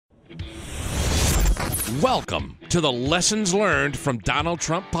Welcome to the Lessons Learned from Donald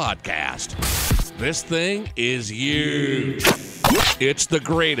Trump podcast. This thing is huge. It's the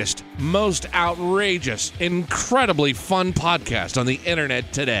greatest, most outrageous, incredibly fun podcast on the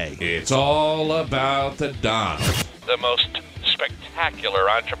internet today. It's all about the Don. The most spectacular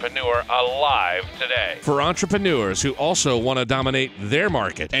entrepreneur alive today. For entrepreneurs who also want to dominate their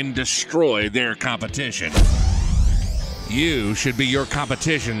market and destroy their competition. You should be your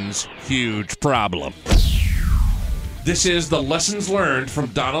competition's huge problem. This is the Lessons Learned from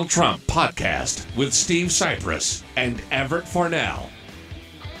Donald Trump podcast with Steve Cypress and Everett Farnell.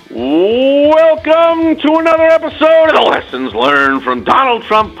 Welcome to another episode of the Lessons Learned from Donald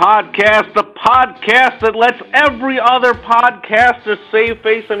Trump podcast, the podcast that lets every other podcaster save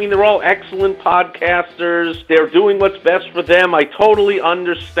face. I mean, they're all excellent podcasters. They're doing what's best for them. I totally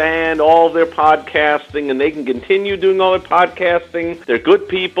understand all of their podcasting, and they can continue doing all their podcasting. They're good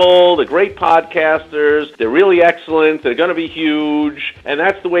people. They're great podcasters. They're really excellent. They're going to be huge, and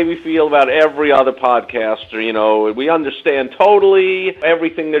that's the way we feel about every other podcaster. You know, we understand totally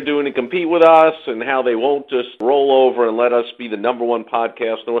everything they're doing to compete with us and how they won't just roll over and let us be the number one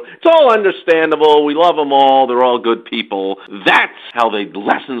podcast in the world. It's all understandable. We love them all. They're all good people. That's how the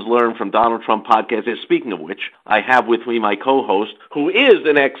Lessons Learned from Donald Trump podcast is. Speaking of which, I have with me my co-host, who is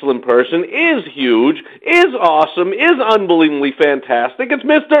an excellent person, is huge, is awesome, is unbelievably fantastic. It's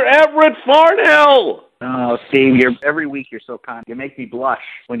Mr. Everett Farnell. Oh, Steve, every week you're so kind. You make me blush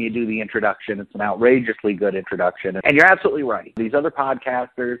when you do the introduction. It's an outrageously good introduction. And you're absolutely right. These other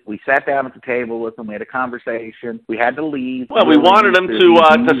podcasters, we sat down at the table with them. We had a conversation. We had to leave. Well, we wanted them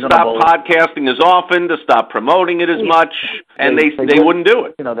to stop podcasting as often, to stop promoting it as much, and they wouldn't do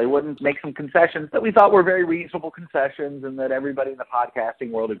it. You know, they wouldn't make some concessions that we thought were very reasonable concessions and that everybody in the podcasting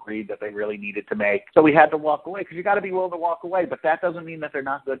world agreed that they really needed to make. So we had to walk away because you got to be willing to walk away. But that doesn't mean that they're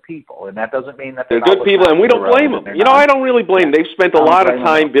not good people, and that doesn't mean that they're good people, and we don't blame them. You know, I don't really blame them. They've spent a lot of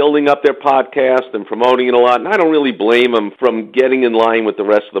time building up their podcast and promoting it a lot, and I don't really blame them from getting in line with the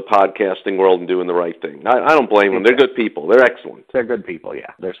rest of the podcasting world and doing the right thing. I don't blame them. They're good people. They're excellent. They're good people,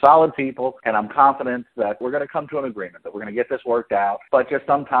 yeah. They're solid people, and I'm confident that we're going to come to an agreement, that we're going to get this worked out, but just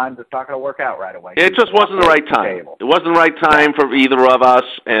sometimes it's not going to work out right away. It just wasn't the right time. It wasn't the right time for either of us,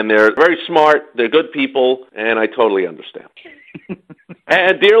 and they're very smart. They're good people, and I totally understand.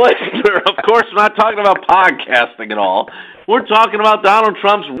 And dear listener, of course, we're not talking about podcasting at all. We're talking about Donald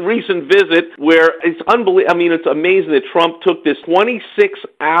Trump's recent visit where it's unbelievable. I mean, it's amazing that Trump took this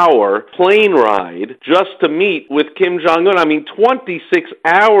 26-hour plane ride just to meet with Kim Jong-un. I mean, 26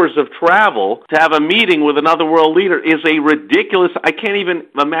 hours of travel to have a meeting with another world leader is a ridiculous. I can't even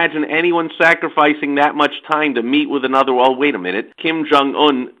imagine anyone sacrificing that much time to meet with another. Well, wait a minute. Kim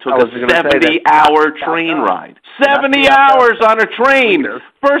Jong-un took a 70-hour train ride. 70 hours on a train.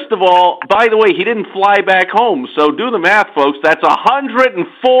 First of all, by the way, he didn't fly back home, so do the math, folks. That's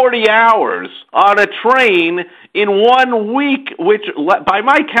 140 hours on a train in 1 week, which, by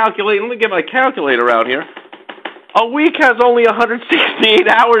my calculation, let me get my calculator out here. A week has only 168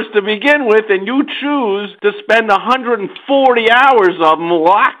 hours to begin with, and you choose to spend 140 hours of them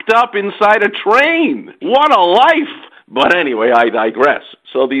locked up inside a train. What a life! But anyway, I digress.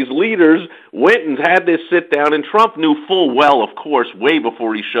 So these leaders went and had this sit down, and Trump knew full well, of course, way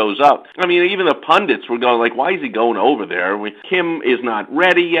before he shows up. I mean, even the pundits were going like, why is he going over there? Kim is not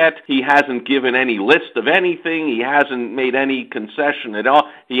ready yet. He hasn't given any list of anything. He hasn't made any concession at all.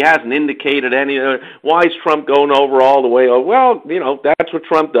 He hasn't indicated any. Why is Trump going over all the way? Well, you know, that's what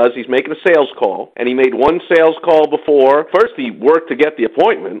Trump does. He's making a sales call, and he made one sales call before. First, he worked to get the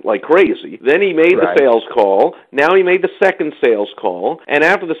appointment like crazy. Then he made the sales call. Now he made the second sales call, and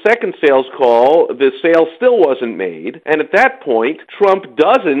after the second sales call, the sale still wasn't made. And at that point, Trump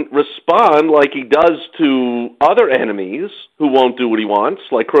doesn't respond like he does to other enemies who won't do what he wants,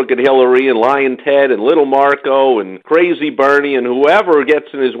 like Crooked Hillary and Lion Ted and Little Marco and Crazy Bernie and whoever gets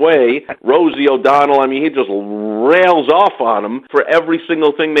in his way, Rosie O'Donnell. I mean, he just rails off on them for every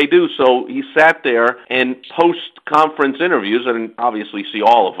single thing they do. So he sat there and post-conference interviews, and obviously see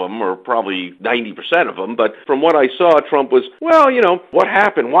all of them, or probably 90% of them, but from what I saw, Trump was, well, you know, what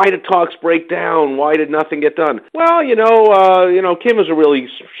happened? Why did talks break down? Why did nothing get done? Well, Kim is a really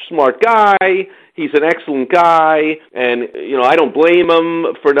smart guy. He's an excellent guy, and, you know, I don't blame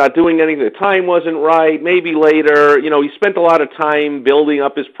him for not doing anything. The time wasn't right. Maybe later. You know, he spent a lot of time building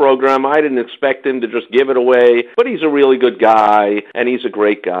up his program. I didn't expect him to just give it away, but he's a really good guy, and he's a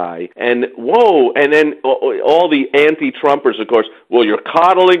great guy. And, whoa, and then all the anti-Trumpers, of course, well, you're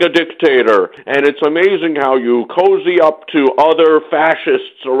coddling a dictator, and it's amazing how you cozy up to other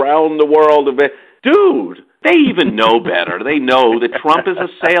fascists around the world. Dude, They even know better. They know that Trump is a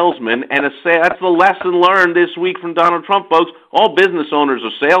salesman, and that's the lesson learned this week from Donald Trump, folks. All business owners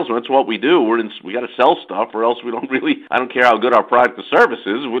are salesmen. That's what we do. We got to sell stuff, or else we don't really. I don't care how good our product or service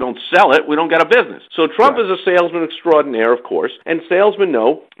is. If we don't sell it, we don't get a business. So Trump is a salesman extraordinaire, of course, and salesmen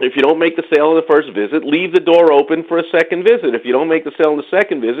know if you don't make the sale on the first visit, leave the door open for a second visit. If you don't make the sale on the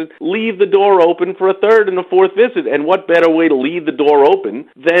second visit, leave the door open for a third and a fourth visit. And what better way to leave the door open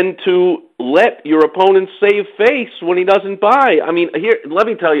than to let your opponent save face when he doesn't buy? I mean, here, let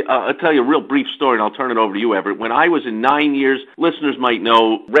me tell you, I'll tell you a real brief story, and I'll turn it over to you, Everett. When I was in 9 years, listeners might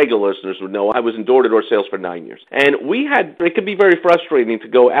know, regular listeners would know, I was in door-to-door sales for 9 years. And it could be very frustrating to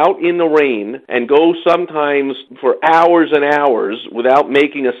go out in the rain and go sometimes for hours and hours without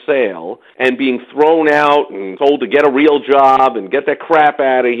making a sale and being thrown out and told to get a real job and get that crap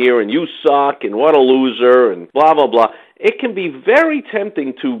out of here and you suck and what a loser and blah, blah, blah. It can be very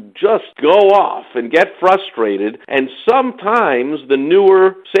tempting to just go off and get frustrated, and sometimes the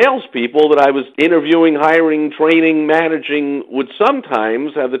newer salespeople that I was interviewing, hiring, training, managing would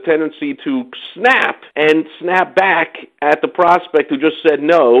sometimes have the tendency to snap back at the prospect who just said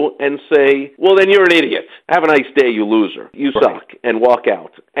no and say, well, then you're an idiot. Have a nice day, you loser. You suck, and walk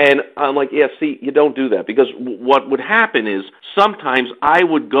out. And I'm like, yeah, see, you don't do that, because what would happen is sometimes I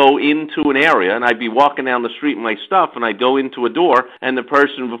would go into an area, and I'd be walking down the street with my stuff, and I'd go into a door, and the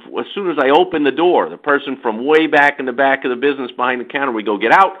person, as soon as I open the door, the person from way back in the back of the business behind the counter would go,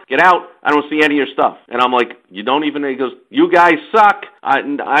 get out, I don't see any of your stuff. And I'm like, you don't even, he goes, you guys suck, I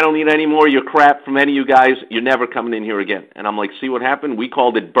don't need any more of your crap from any of you guys, you're never coming in here again. And I'm like, see what happened? We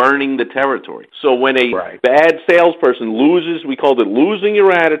called it burning the territory. So when a bad salesperson loses, we called it losing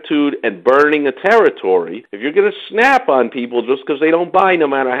your attitude and burning a territory. If you're going to snap on people just because they don't buy, no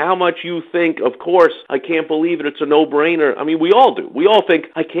matter how much you think, of course, I can't believe it, it's a no-brainer. I mean, we all do. We all think,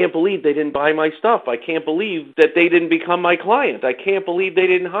 I can't believe they didn't buy my stuff. I can't believe that they didn't become my client. I can't believe they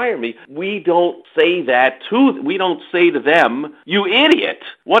didn't hire me. We don't say that we don't say to them, you idiot,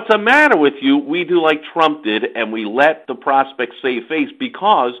 what's the matter with you? We do like Trump did, and we let the prospect save face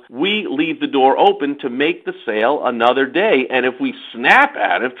because we leave the door open to make the sale another day. And if we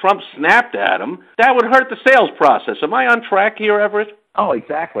if Trump snapped at him, that would hurt the sales process. Am I on track here, Everett? Oh,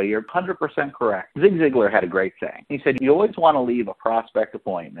 exactly. You're 100% correct. Zig Ziglar had a great saying. He said, you always want to leave a prospect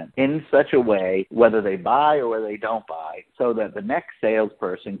appointment in such a way, whether they buy or whether they don't buy, so that the next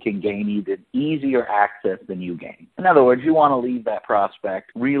salesperson can gain even easier access than you gain. In other words, you want to leave that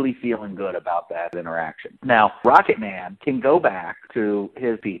prospect really feeling good about that interaction. Now, Rocket Man can go back to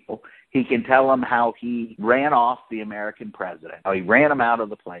his people. He can tell them how he ran off the American president, how he ran him out of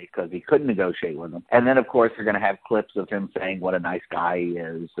the place because he couldn't negotiate with him. And then, of course, they're going to have clips of him saying what a nice guy he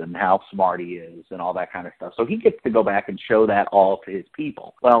is and how smart he is and all that kind of stuff. So he gets to go back and show that all to his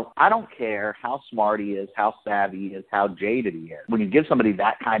people. Well, I don't care how smart he is, how savvy he is, how jaded he is. When you give somebody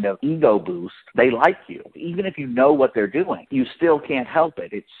that kind of ego boost, they like you. Even if you know what they're doing, you still can't help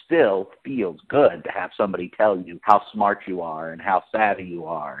it. It still feels good to have somebody tell you how smart you are and how savvy you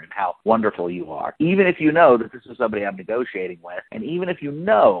are and how wonderful you are. Even if you know that this is somebody I'm negotiating with, and even if you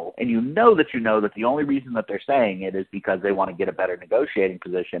know that the only reason that they're saying it is because they want to get a better negotiating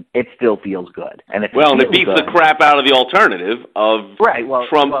position, it still feels good. And it beats the crap out of the alternative of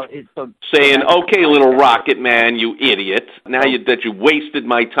Trump saying, okay, little Rocket Man, you idiot. Now that you wasted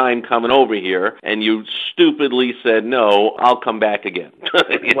my time coming over here and you stupidly said, no, I'll come back again.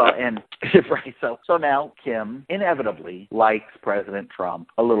 So now Kim inevitably likes President Trump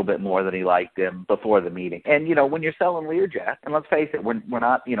a little bit more than he liked him before the meeting. And, when you're selling Learjet, and let's face it, we're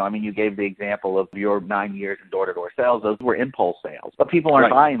not, you gave the example of your 9 years in door-to-door sales. Those were impulse sales. But people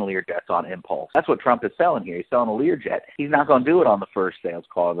aren't buying Learjets on impulse. That's what Trump is selling here. He's selling a Learjet. He's not going to do it on the first sales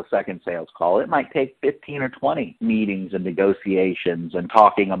call or the second sales call. It might take 15 or 20 meetings and negotiations and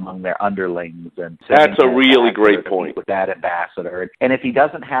talking among their underlings. And that's a really great point. With that ambassador. And if he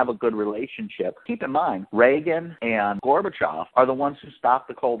doesn't have a good relationship, keep in mind, Reagan and Gorbachev are the ones who stopped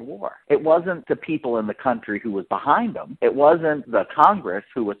the Cold War. It wasn't the people in the country who was behind them. It wasn't the Congress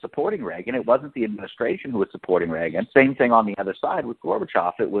who was supporting Reagan. It wasn't the administration who was supporting Reagan. Same thing on the other side with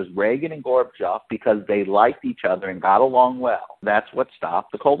Gorbachev. It was Reagan and Gorbachev because they liked each other and got along well. That's what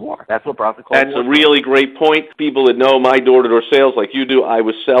stopped the Cold War. That's what brought the Cold War. That's a really great point. People that know my door-to-door sales like you do, I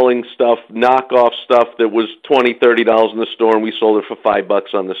was selling stuff, knockoff stuff that was $20, $30 in the store, and we sold it for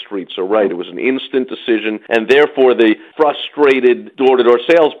 $5 on the street. So, it was an instant decision, and therefore the frustrated door-to-door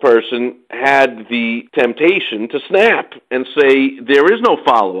salesperson person had the temptation to snap and say, there is no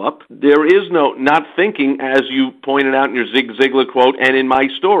follow-up. There is no, not thinking, as you pointed out in your Zig Ziglar quote and in my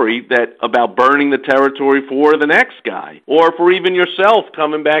story, that about burning the territory for the next guy, or for even yourself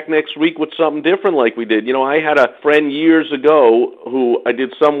coming back next week with something different like we did. You know, I had a friend years ago who I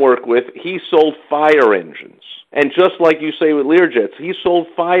did some work with. He sold fire engines. And just like you say with Learjets, he sold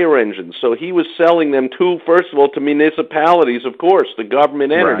fire engines. So he was selling them first of all, to municipalities, of course, the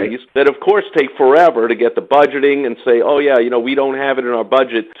government entities, that of course take forever to get the budgeting and say, oh yeah, you know, we don't have it in our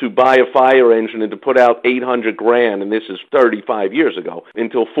budget to buy a fire engine and to put out $800,000, and this is 35 years ago,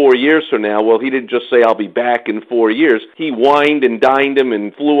 until 4 years from now. Well, he didn't just say, I'll be back in 4 years. He wined and dined him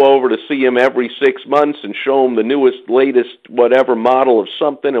and flew over to see him every 6 months and show him the newest, latest, whatever model of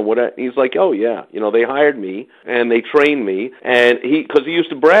something and whatever. He's like, oh yeah, you know, they hired me and they trained me, and because he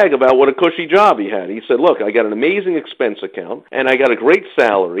used to brag about what a cushy job he had. He said, look, I got an amazing expense account, and I got a great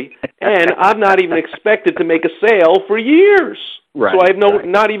salary, and I'm not even expected to make a sale for years. Right, so I have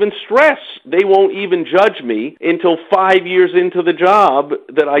not even stress. They won't even judge me until 5 years into the job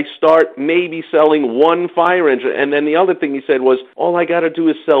that I start maybe selling one fire engine. And then the other thing he said was, all I got to do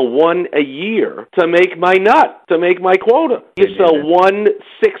is sell one a year to make my nut, to make my quota. You sell one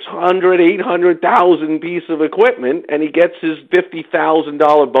 600, 800,000 piece of equipment, and he gets his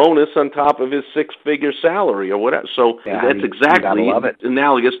 $50,000 bonus on top of his six-figure salary or whatever. So that's exactly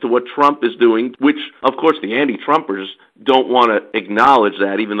analogous to what Trump is doing, which, of course, the anti-Trumpers don't want to acknowledge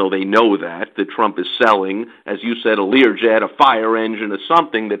that, even though they know that Trump is selling, as you said, a Learjet, a fire engine, or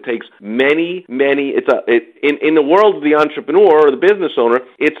something that takes many, in the world of the entrepreneur or the business owner,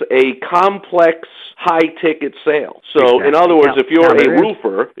 it's a complex, high-ticket sale. So, in other words, if you're a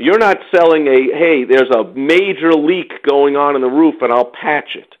roofer, you're not selling hey, there's a major leak going on in the roof and I'll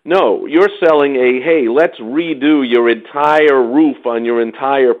patch it. No, you're selling hey, let's redo your entire roof on your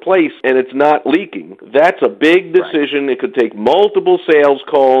entire place and it's not leaking. That's a big decision. It could take multiple sales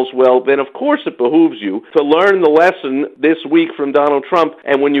calls. Well, then of course it behooves you to learn the lesson this week from Donald Trump.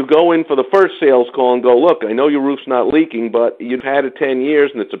 And when you go in for the first sales call and go, look, I know your roof's not leaking, but you've had it 10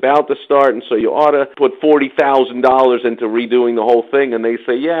 years and it's about to start, and so you ought to put $40,000 into redoing the whole thing. And they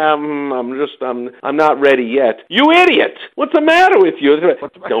say, yeah, I'm not ready yet. You idiot! What's the matter with you?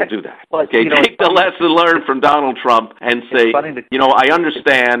 Don't do that. Well, okay, take the lesson learned from Donald Trump and say, I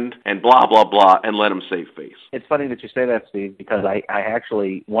understand, and blah, blah, blah, and let him save face. It's funny that you say that, Steve, because I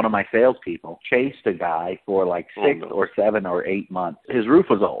actually, one of my salespeople chased a guy for like 6 or 7 or 8 months. His roof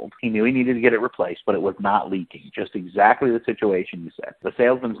was old. He knew he needed to get it replaced, but it was not leaking. Just exactly the situation you said. The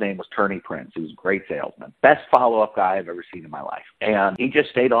salesman's name was Turney Prince. He was a great salesman. Best follow-up guy I've ever seen in my life. And he just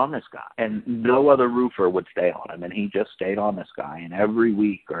stayed on this guy. And no other roofer would stay on him. And he just stayed on this guy. And every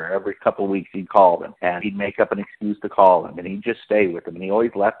week or every couple of weeks he'd call him. And he'd make up an excuse to call him. And he'd just stay with him. And he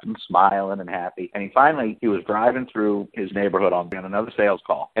always left him smiling and happy. And he was driving through his neighborhood on another sales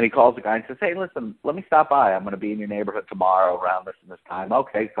call. And he calls the guy and says, hey, listen, let me stop by. I'm going to be in your neighborhood tomorrow around this and this time.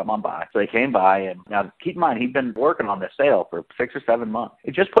 Okay, come on by. So he came by. And now keep in mind, he'd been working on this sale for 6 or 7 months.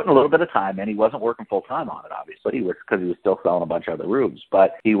 It just putting a little bit of time in. He wasn't working full time on it, obviously. Because he was still selling a bunch of other roofs.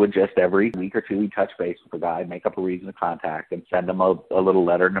 But he would just every week or two, he'd touch base with the guy, make up a reason to contact him, send him a little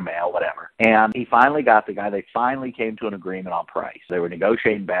letter in the mail, whatever. And he finally got the guy. They finally came to an agreement on price. They were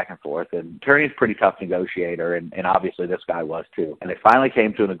negotiating back and forth. And Turney's a pretty tough negotiator, and obviously this guy was too. And they finally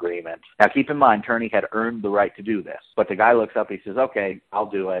came to an agreement. Now, keep in mind, Turney had earned the right to do this. But the guy looks up, he says, okay, I'll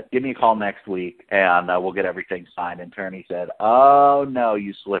do it. Give me a call next week, and we'll get everything signed. And Turney said, oh, no,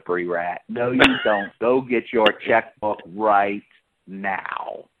 you slippery rat. No, you don't. Go get your checkbook right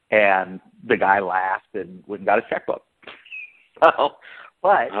now. And the guy laughed and went and got his checkbook.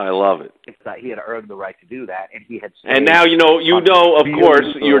 But I love it. He had earned the right to do that, and he had. And now of course,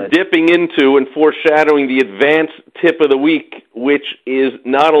 you're dipping into and foreshadowing the advanced tip of the week, which is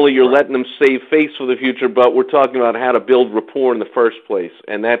not only you're letting them save face for the future, but we're talking about how to build rapport in the first place,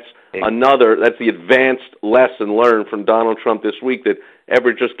 and that's the advanced lesson learned from Donald Trump this week that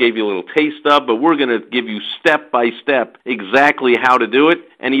Everett just gave you a little taste of, but we're going to give you step by step exactly how to do it,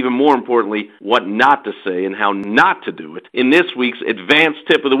 and even more importantly, what not to say and how not to do it in this week's advanced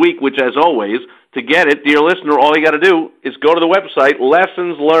tip of the week, which, as always, to get it, dear listener, all you got to do is go to the website,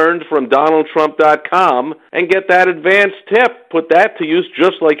 lessonslearnedfromdonaldtrump.com, and get that advanced tip. Put that to use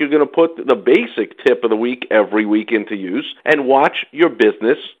just like you're going to put the basic tip of the week every week into use, and watch your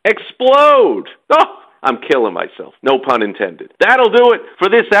business explode. Oh! I'm killing myself. No pun intended. That'll do it for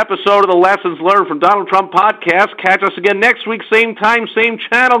this episode of the Lessons Learned from Donald Trump podcast. Catch us again next week, same time, same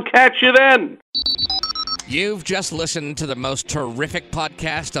channel. Catch you then. You've just listened to the most terrific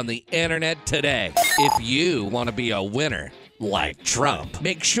podcast on the internet today. If you want to be a winner, like Trump.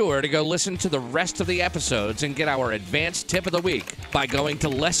 Make sure to go listen to the rest of the episodes and get our advanced tip of the week by going to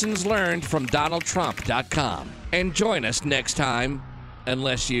lessonslearnedfromdonaldtrump.com. And join us next time,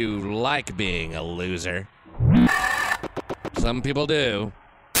 unless you like being a loser. Some people do.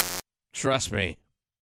 Trust me.